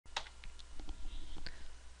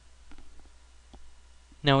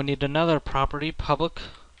Now we need another property, public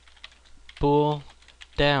bool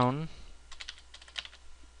down.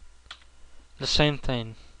 The same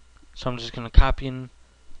thing. So I'm just going to copy and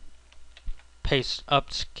paste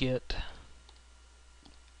ups get.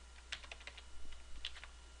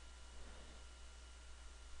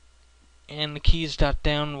 And the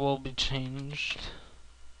keys.down will be changed.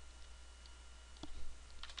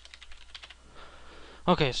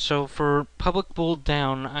 Okay, so for public bool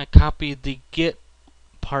down, I copied the get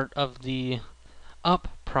part of the up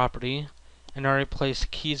property and I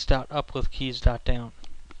replaced keys.up with keys.down.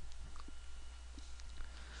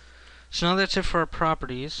 So now that's it for our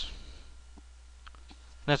properties.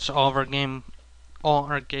 That's all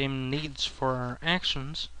our game needs for our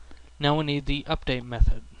actions. Now we need the update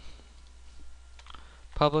method.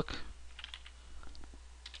 Public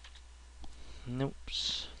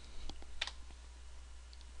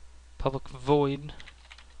public void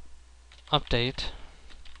update.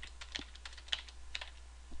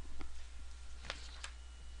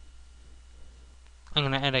 I'm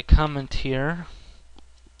going to add a comment here.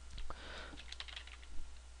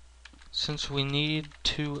 Since we need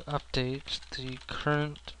to update the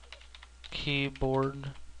current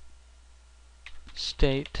keyboard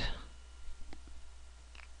state,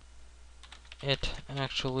 it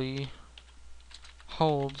actually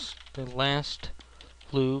holds the last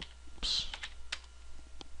loop's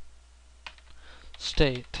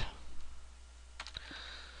state.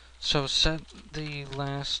 So set the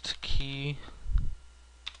last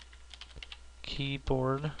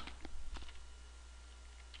keyboard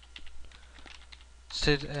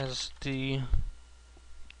state as the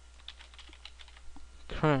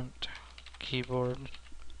current keyboard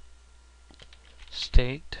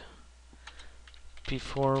state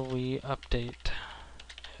before we update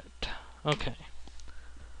it. Okay.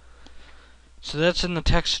 So that's in the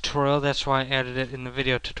text tutorial, that's why I added it in the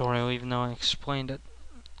video tutorial, even though I explained it.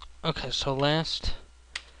 Okay, so last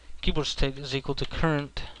keyboard state is equal to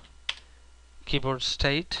current keyboard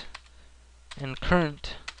state, and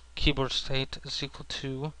current keyboard state is equal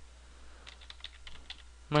to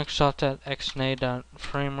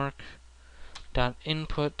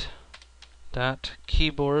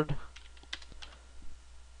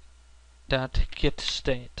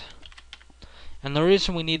Microsoft.framework.input.keyboard.getState. And the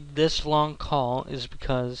reason we need this long call is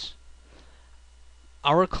because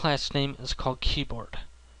our class name is called keyboard.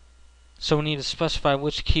 So we need to specify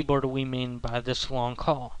which keyboard we mean by this long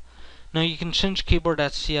call. Now you can change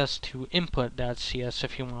keyboard.cs to input.cs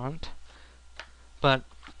if you want, but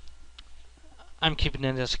I'm keeping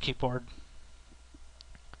it as a keyboard.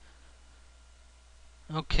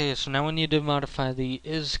 Okay, so now we need to modify the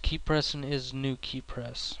is keypress and is new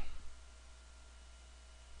keypress.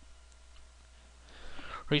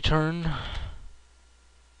 Return.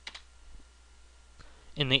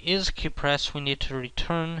 In the is keypress, we need to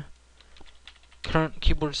return current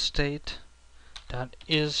keyboard state dot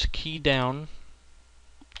is key down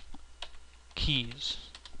keys.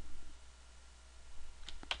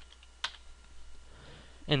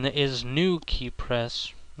 In the is new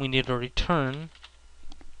keypress, we need to return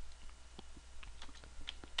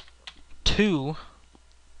to.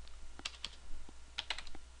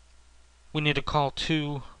 We need to call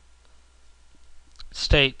to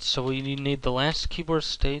state, so we need the last keyboard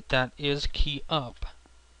state that is key up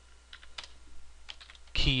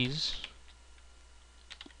keys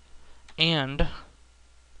and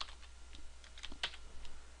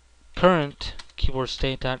current keyboard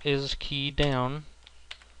state that is key down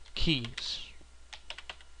keys.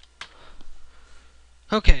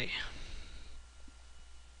 Okay.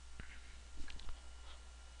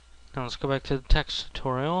 Now let's go back to the text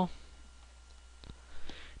tutorial.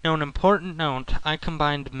 Now an important note, I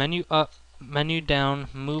combined menu up, menu down,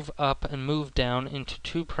 move up, and move down into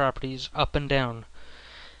two properties, up and down.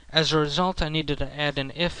 As a result, I needed to add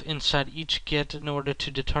an if inside each get in order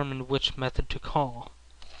to determine which method to call.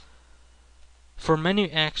 For menu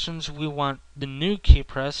actions, we want the new key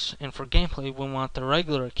press, and for gameplay, we want the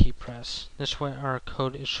regular key press. This way our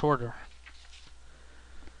code is shorter.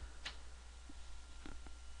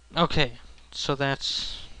 Okay, so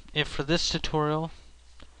that's it for this tutorial.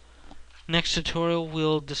 Next tutorial,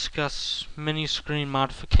 we'll discuss menu screen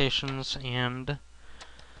modifications and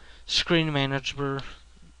screen manager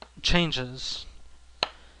changes.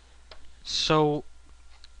 So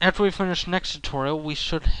after we finish next tutorial, we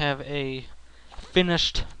should have a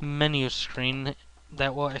finished menu screen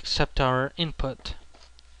that will accept our input.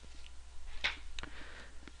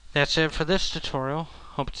 That's it for this tutorial.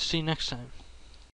 Hope to see you next time.